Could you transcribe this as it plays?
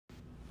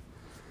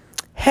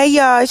Hey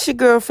y'all, it's your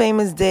girl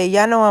Famous Day.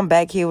 Y'all know I'm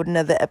back here with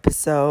another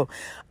episode.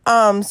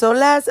 So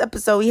last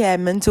episode we had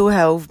mental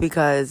health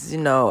because, a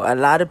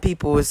lot of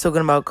people was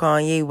talking about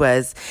Kanye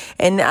West,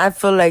 and I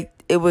feel like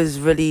it was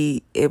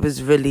really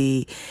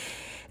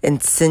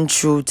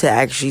essential to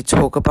actually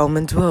talk about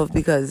mental health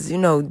because,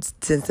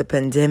 since the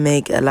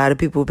pandemic, a lot of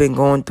people have been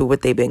going through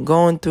what they've been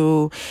going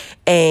through,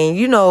 and,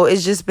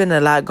 it's just been a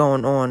lot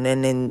going on,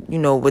 and then,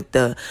 with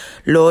the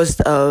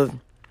loss of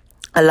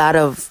a lot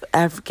of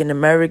African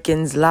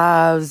Americans'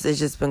 lives, it's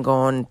just been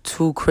going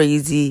too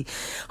crazy.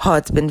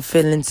 Heart's been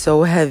feeling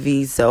so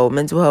heavy. So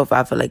mental health,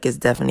 I feel like, is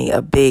definitely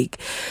a big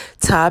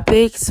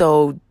topic.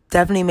 So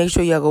definitely make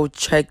sure y'all go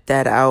check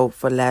that out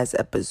for last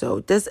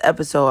episode. This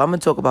episode, I'm going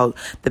to talk about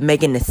the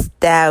Megan Thee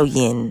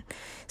Stallion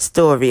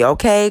story,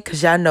 okay?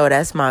 Because y'all know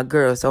that's my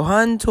girl. So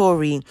her and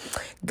Tory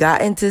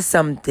got into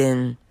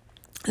something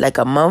like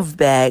a month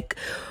back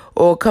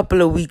or a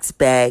couple of weeks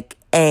back,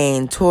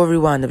 and Tory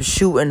wound up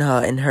shooting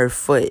her in her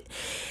foot.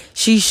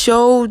 She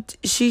showed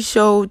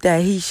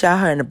that he shot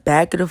her in the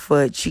back of the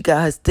foot. She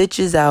got her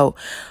stitches out.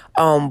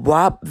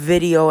 WAP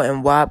video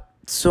and WAP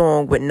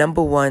song with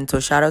 #1. So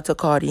shout out to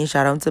Cardi and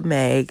shout out to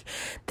Meg.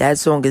 That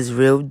song is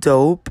real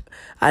dope.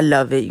 I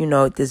love it.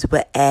 This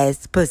wet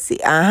ass pussy.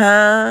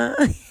 But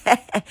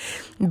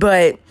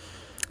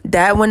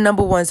that went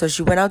 #1. So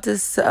she went out to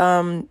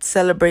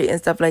celebrate and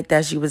stuff like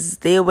that. She was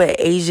there with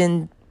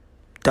Asian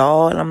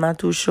doll, I'm not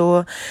too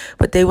sure,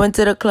 but they went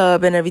to the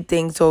club and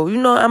everything. So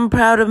I'm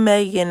proud of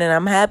Megan, and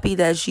I'm happy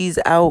that she's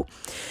out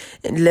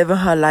and living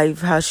her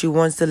life how she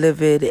wants to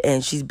live it,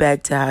 and she's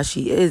back to how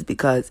she is.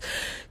 Because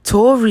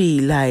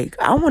Tory,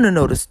 I want to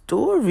know the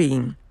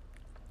story.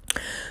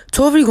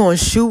 Tory gonna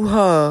shoot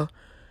her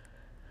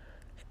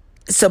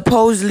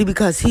supposedly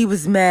because he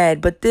was mad,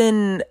 but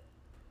then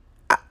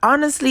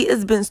honestly,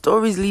 it's been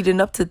stories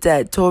leading up to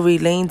that. Tory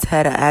Lanez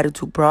had an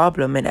attitude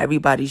problem, and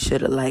everybody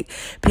should have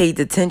paid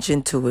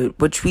attention to it,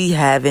 which we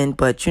haven't.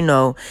 But in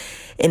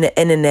the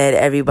internet,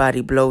 everybody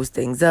blows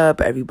things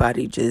up.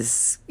 Everybody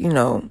just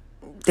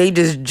they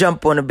just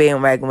jump on the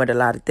bandwagon with a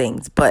lot of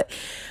things. But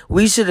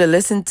we should have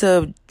listened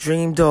to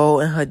Dream Doll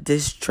and her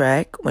diss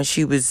track when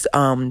she was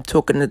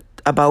talking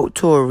about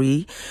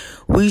Tory.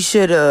 We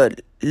should have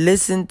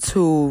listened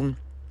to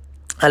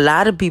a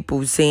lot of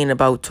people saying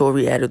about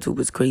Tory attitude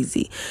was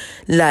crazy.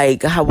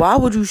 Why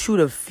would you shoot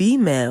a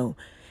female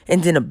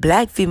and then a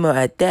black female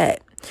at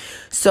that?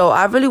 So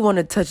I really want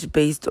to touch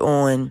base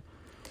on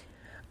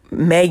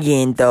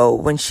Megan, though.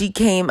 When she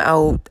came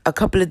out a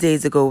couple of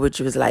days ago, which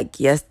was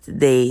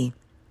yesterday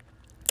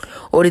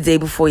or the day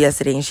before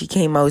yesterday, and she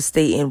came out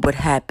stating what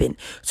happened.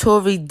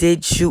 Tory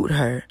did shoot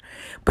her,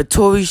 but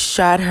Tory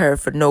shot her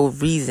for no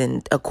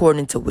reason,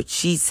 according to what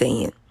she's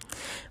saying.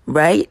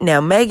 Right?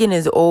 Now, Megan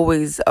is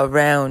always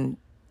around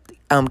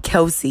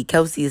Kelsey.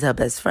 Kelsey is her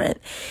best friend.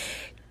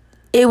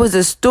 It was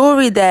a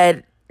story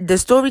that the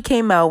story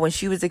came out when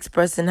she was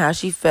expressing how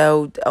she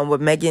felt,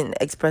 when Megan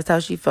expressed how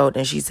she felt,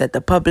 and she said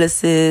the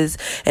publicist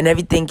and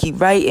everything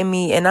keep writing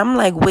me. And I'm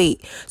like,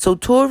 wait, so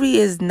Tory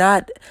is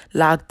not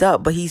locked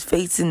up, but he's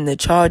facing the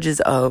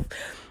charges of,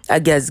 I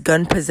guess,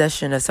 gun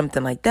possession or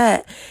something like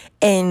that.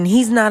 And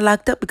he's not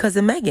locked up because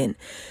of Megan.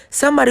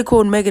 Somebody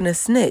called Megan a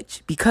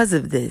snitch because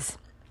of this.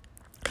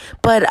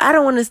 But I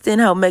don't understand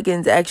how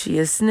Megan's actually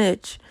a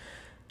snitch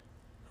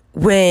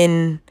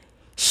when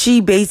she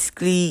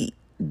basically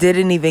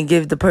didn't even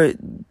give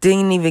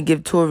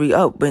Tory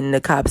up when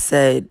the cops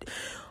said,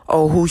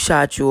 "Oh, who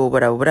shot you?" or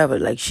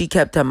whatever. She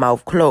kept her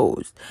mouth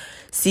closed.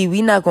 See,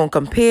 we not gonna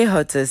compare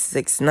her to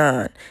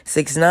 6ix9ine.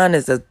 6ix9ine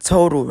is a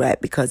total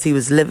rat because he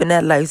was living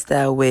that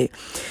lifestyle with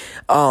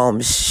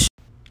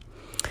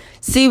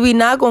See, we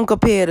not gonna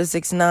compare to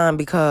 6ix9ine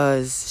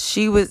because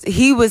he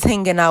was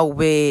hanging out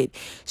with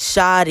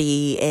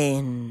Shotty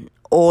and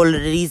all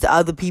of these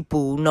other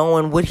people,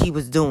 knowing what he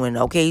was doing.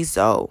 Okay,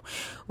 so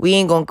we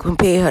ain't gonna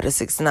compare her to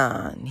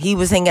 6ix9ine. He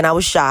was hanging out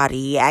with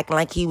Shotty, acting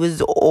like he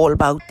was all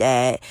about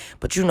that,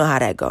 but you know how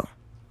that go.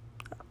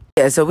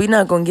 Yeah, so we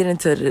not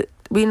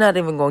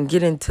even gonna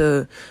get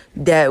into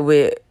that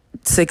with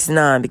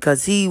 6ix9ine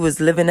because he was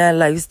living that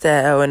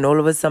lifestyle, and all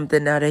of a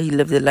sudden, now that he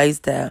lived the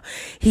lifestyle,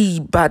 he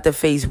about to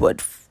face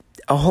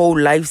a whole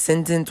life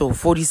sentence or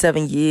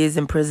 47 years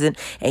in prison,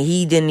 and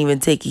he didn't even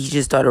take it. He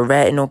just started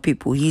ratting on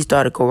people. He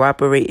started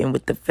cooperating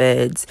with the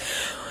feds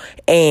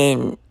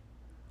and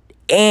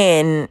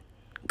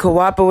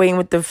cooperating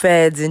with the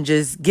feds and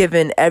just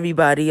giving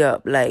everybody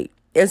up.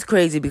 It's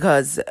crazy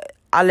because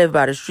I live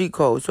by the street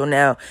code. So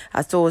now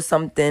I saw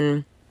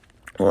something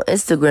on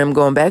Instagram,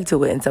 going back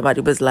to it, and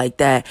somebody was like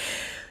that.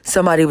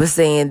 Somebody was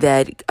saying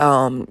that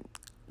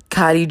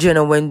Kylie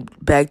Jenner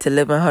went back to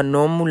living her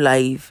normal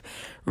life,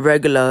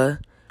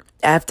 regular,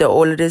 after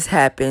all of this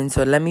happened.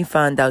 So let me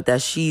find out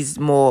that she's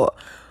more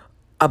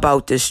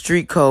about the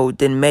street code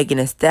than Megan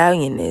Thee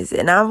Stallion is.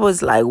 And I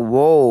was like,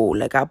 whoa.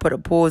 I put a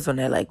pause on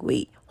that.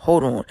 Wait,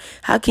 hold on.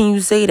 How can you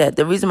say that?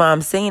 The reason why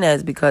I'm saying that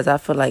is because I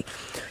feel like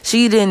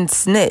she didn't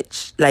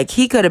snitch.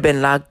 He could have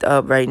been locked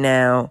up right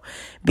now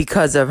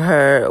because of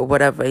her or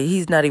whatever.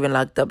 He's not even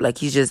locked up.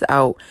 He's just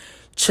out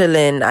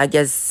chilling, I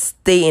guess,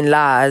 stating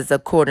lies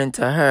according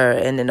to her.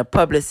 And then the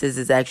publicist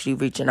is actually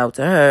reaching out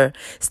to her,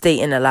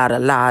 stating a lot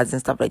of lies and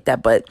stuff like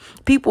that. But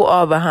people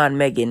are behind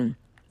Megan.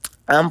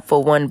 I'm,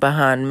 for one,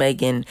 behind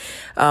Megan.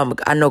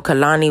 I know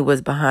Kalani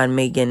was behind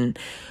Megan.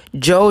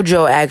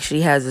 JoJo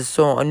actually has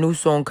a new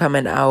song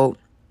coming out.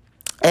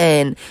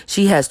 And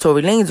she has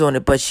Tory Lanez on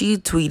it, but she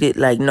tweeted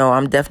like, no,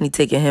 I'm definitely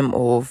taking him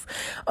off.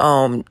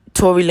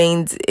 Tory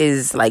Lanez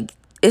is like,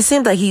 it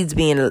seems like he's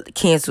being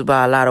canceled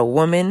by a lot of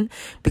women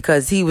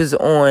because he was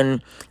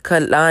on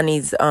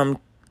Kalani's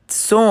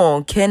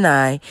song, Can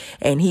I?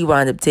 And she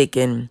wound up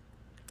taking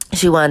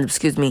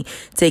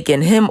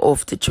him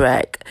off the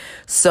track.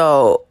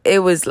 So it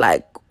was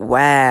like,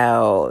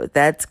 wow,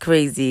 that's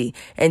crazy.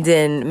 And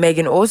then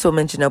Megan also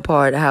mentioned a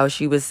part how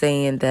she was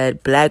saying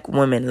that black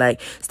women,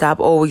 like, stop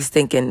always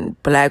thinking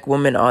black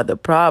women are the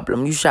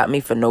problem. You shot me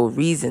for no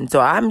reason. So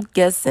I'm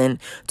guessing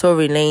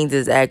Tory Lanez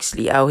is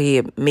actually out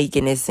here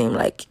making it seem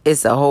like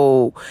it's a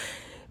whole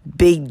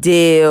big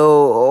deal,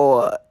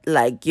 or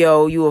like,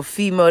 yo, you a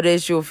female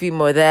this, you a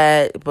female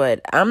that.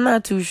 But I'm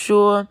not too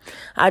sure.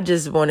 I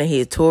just want to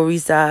hear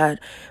Tory's side.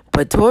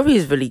 But Tory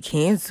is really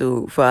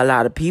canceled for a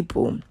lot of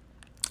people.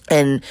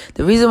 And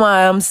the reason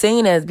why I'm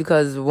saying that is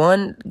because,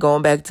 one,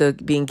 going back to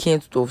being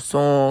canceled off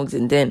songs,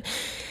 and then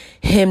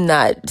him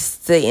not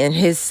saying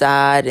his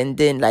side, and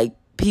then like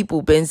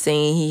people been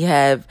saying he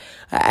have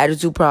an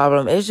attitude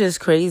problem. It's just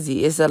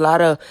crazy. It's a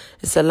lot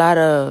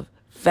of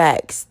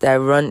facts that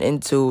run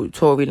into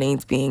Tory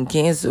Lanez being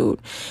canceled.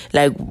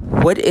 Like,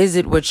 what is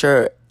it with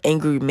your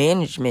angry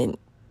management?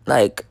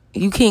 Like,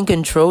 you can't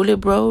control it,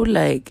 bro.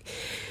 Like,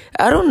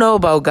 I don't know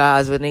about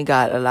guys when they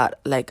got a lot,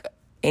 like,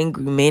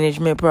 angry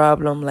management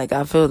problem. Like,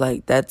 I feel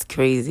like that's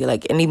crazy.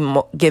 Like, any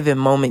given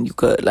moment you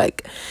could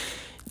like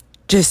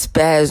just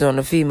spaz on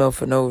a female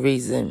for no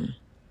reason.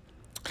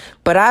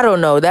 But I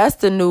don't know, that's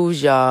the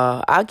news,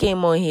 y'all. I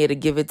came on here to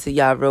give it to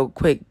y'all real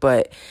quick,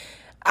 but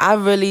I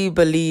really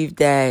believe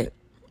that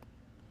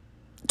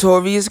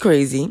Tory is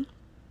crazy.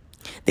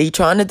 They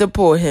trying to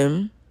deport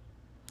him,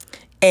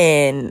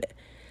 and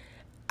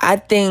I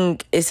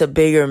think it's a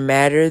bigger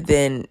matter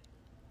than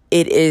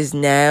it is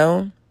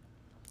now.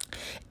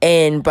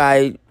 And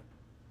by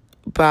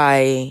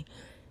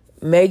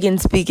Megan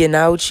speaking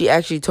out, she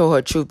actually told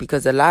her truth,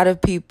 because a lot of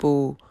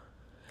people,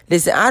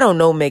 listen, I don't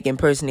know Megan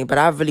personally, but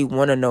I really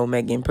want to know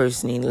Megan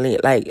personally.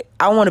 Like,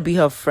 I want to be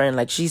her friend.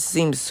 Like, she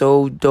seems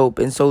so dope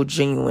and so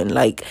genuine.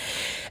 Like,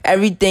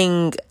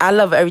 everything, I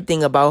love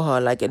everything about her.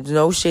 Like, it's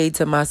no shade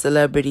to my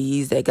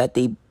celebrities that got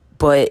their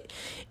butt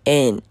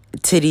and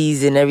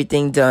titties and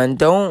everything done.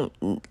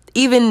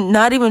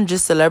 Not even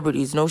just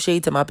celebrities. No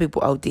shade to my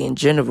people out there in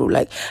general.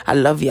 Like, I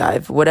love y'all.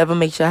 If whatever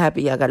makes y'all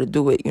happy, y'all gotta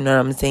do it. You know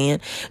what I'm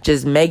saying?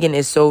 Just Megan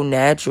is so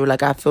natural.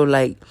 Like, I feel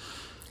like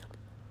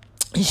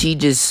she's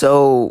just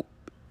so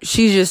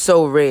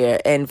rare.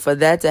 And for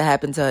that to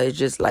happen to her, it's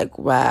just like,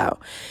 wow.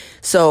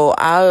 So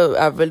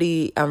I'm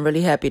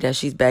really happy that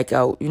she's back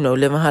out, you know,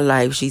 living her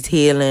life. She's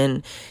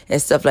healing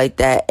and stuff like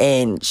that.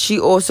 And she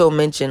also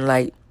mentioned,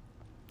 like,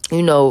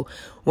 you know,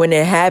 when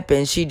it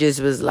happened, she just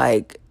was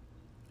like,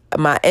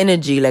 my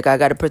energy, like, I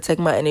gotta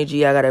protect my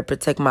energy, I gotta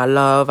protect my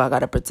love, I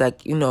gotta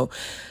protect, you know,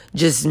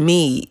 just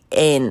me.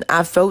 And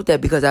I felt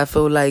that, because I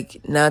feel like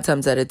 9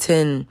 times out of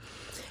 10,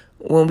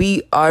 when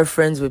we are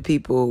friends with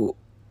people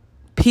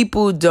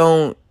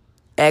don't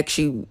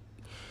actually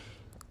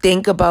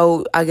think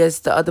about, I guess,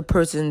 the other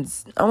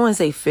person's, I wouldn't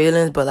say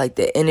feelings, but like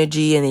the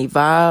energy and the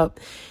vibe.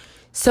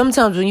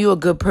 Sometimes when you're a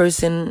good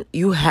person,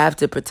 you have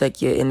to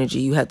protect your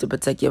energy, you have to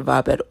protect your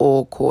vibe at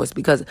all costs,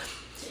 because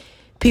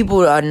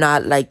people are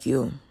not like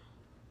you.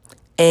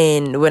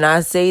 And when I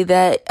say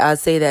that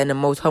in the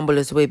most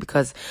humblest way,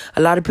 because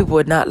a lot of people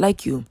are not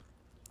like you.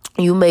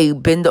 You may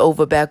bend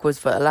over backwards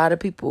for a lot of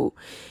people.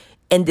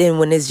 And then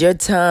when it's your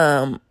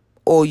time,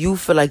 or you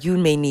feel like you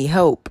may need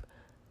help,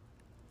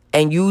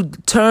 and you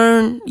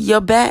turn your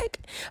back,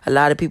 a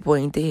lot of people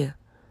ain't there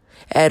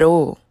at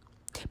all.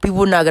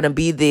 People are not going to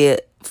be there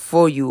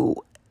for you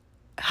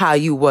how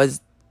you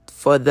was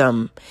for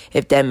them,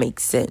 if that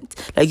makes sense.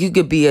 Like, you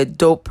could be a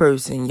dope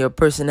person, your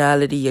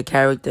personality, your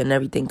character, and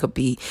everything could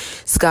be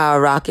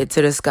skyrocket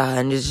to the sky,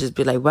 and just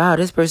be like, wow,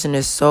 this person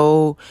is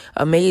so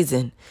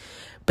amazing.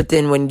 But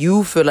then when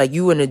you feel like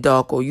you in the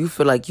dark, or you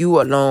feel like you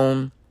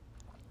alone,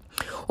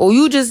 or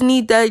you just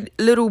need that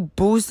little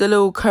boost, a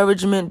little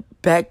encouragement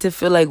back to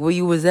feel like where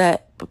you was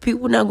at, but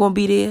people not gonna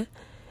be there.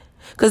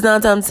 Because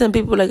 9 times 10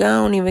 people like, I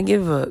don't even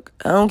give a fuck,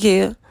 I don't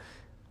care.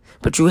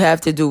 But you have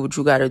to do what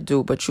you gotta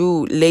do. But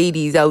you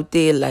ladies out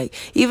there, like,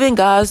 even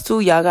guys too,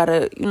 y'all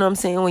gotta, you know what I'm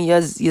saying, when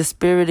your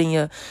spirit and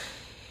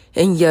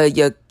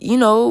your you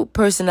know,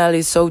 personality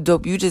is so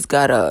dope, you just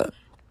gotta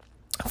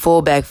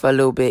fall back for a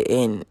little bit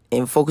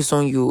and focus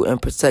on you and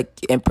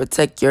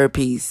protect your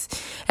peace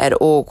at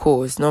all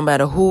costs, no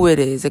matter who it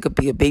is. It could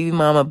be a baby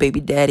mama, baby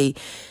daddy,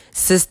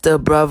 sister,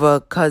 brother,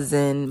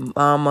 cousin,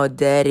 mama,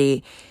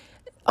 daddy,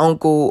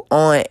 uncle,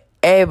 aunt,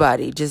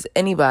 everybody, just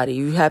anybody.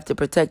 You have to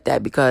protect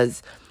that,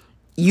 because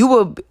you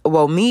would,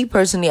 well, me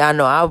personally, I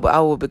know I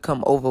would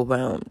become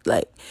overwhelmed.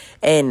 Like,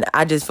 and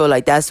I just feel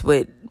like that's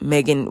what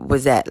Megan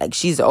was at. Like,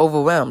 she's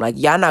overwhelmed. Like,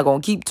 y'all not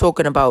gonna keep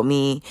talking about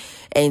me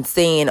and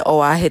saying, oh,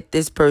 I hit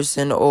this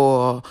person,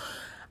 or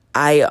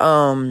I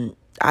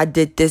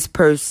did this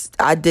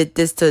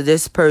to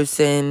this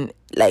person.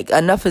 Like,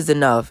 enough is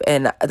enough.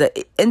 And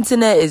the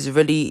internet is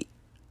really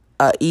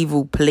a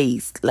evil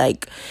place.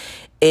 Like,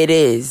 it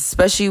is,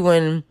 especially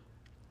when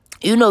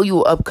you know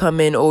you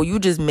upcoming, or you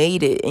just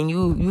made it, and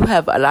you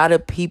have a lot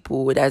of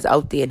people that's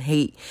out there and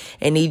hate,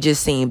 and they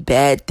just saying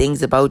bad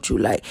things about you.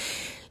 Like,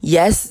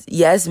 yes,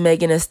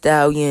 Megan Thee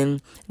Stallion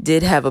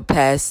did have a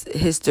past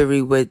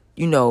history with,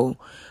 you know,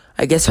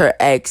 I guess her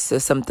ex or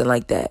something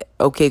like that.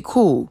 Okay,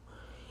 cool.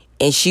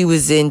 And she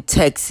was in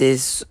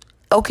Texas.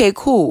 Okay,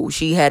 cool.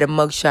 She had a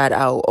mugshot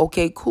out.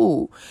 Okay,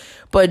 cool.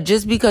 But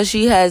just because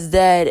she has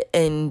that,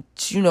 and,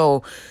 you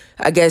know,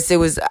 I guess it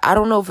was, I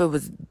don't know if it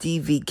was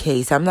DV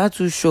case. I'm not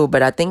too sure,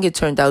 but I think it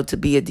turned out to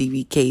be a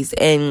DV case.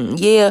 And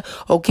yeah,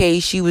 okay,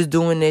 she was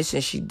doing this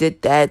and she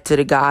did that to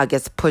the guy, I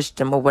guess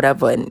pushed him or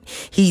whatever. And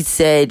he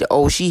said,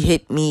 oh, she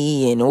hit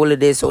me and all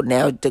of this. So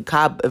now the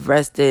cop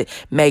arrested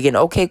Megan.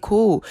 Okay,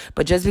 cool.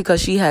 But just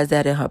because she has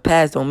that in her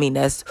past don't mean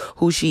that's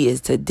who she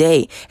is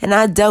today. And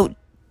I doubt,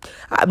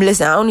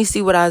 listen, I only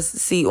see what I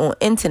see on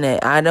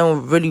internet. I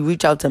don't really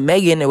reach out to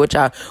Megan, which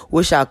I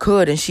wish I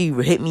could, and she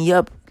hit me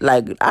up.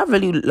 Like, I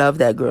really love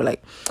that girl.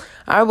 Like,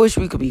 I wish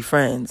we could be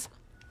friends.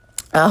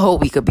 I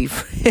hope we could be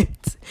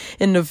friends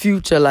in the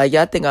future. Like,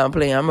 y'all think I'm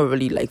playing. I'm going to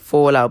really, like,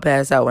 fall out,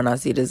 pass out when I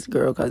see this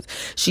girl, because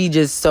she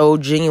just so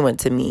genuine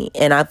to me.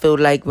 And I feel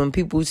like when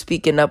people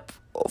speaking up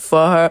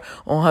for her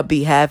on her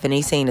behalf and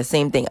they saying the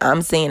same thing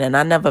I'm saying, and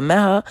I never met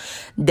her,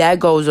 that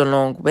goes a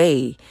long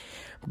way.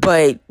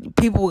 But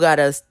people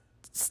gotta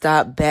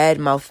stop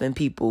bad-mouthing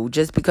people.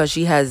 Just because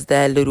she has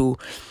that little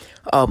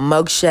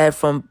mugshot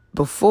from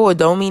before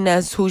don't mean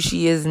that's who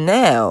she is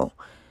now.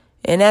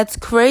 And that's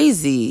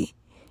crazy.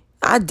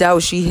 I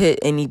doubt she hit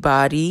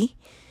anybody.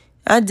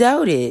 I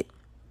doubt it.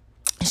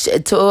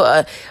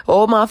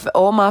 All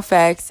my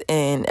facts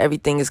and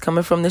everything is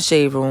coming from the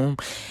Shade Room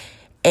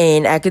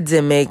and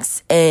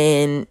academics.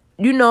 And,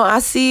 you know, I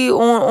see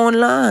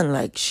online,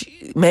 like,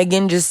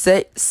 Megan just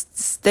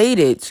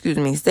stated,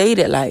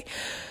 like,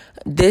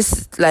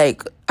 this,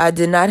 like, I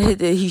did not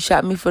hit it. He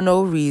shot me for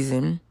no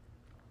reason.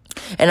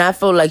 And I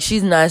feel like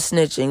she's not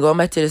snitching. Going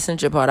back to the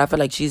snitching part, I feel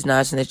like she's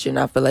not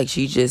snitching. I feel like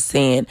she's just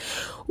saying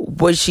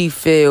what she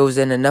feels,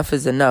 and enough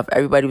is enough.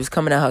 Everybody was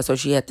coming at her, so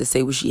she had to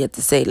say what she had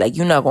to say. Like,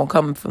 you're not gonna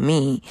come for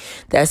me.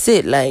 That's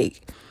it.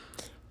 Like,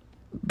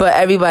 but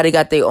everybody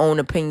got their own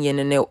opinion,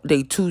 and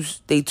they two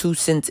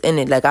cents in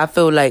it. Like, I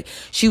feel like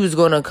she was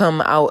gonna come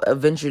out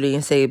eventually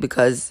and say it,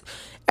 because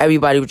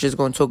everybody was just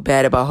gonna talk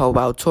bad about her,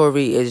 while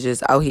Tory is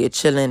just out here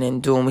chilling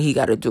and doing what he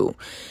gotta do.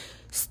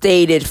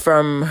 Stated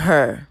from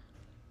her.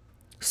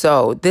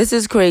 So, this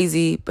is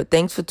crazy, but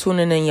thanks for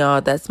tuning in,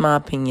 y'all. That's my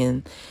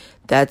opinion.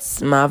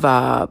 That's my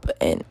vibe,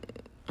 and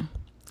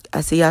I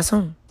see y'all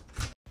soon.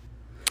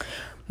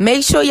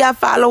 Make sure y'all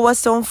follow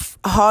us on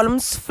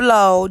Harlem's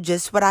Flow.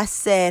 Just what I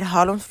said,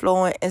 Harlem's Flow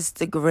on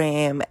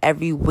Instagram,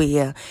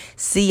 everywhere.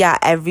 See y'all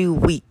every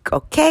week,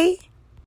 okay?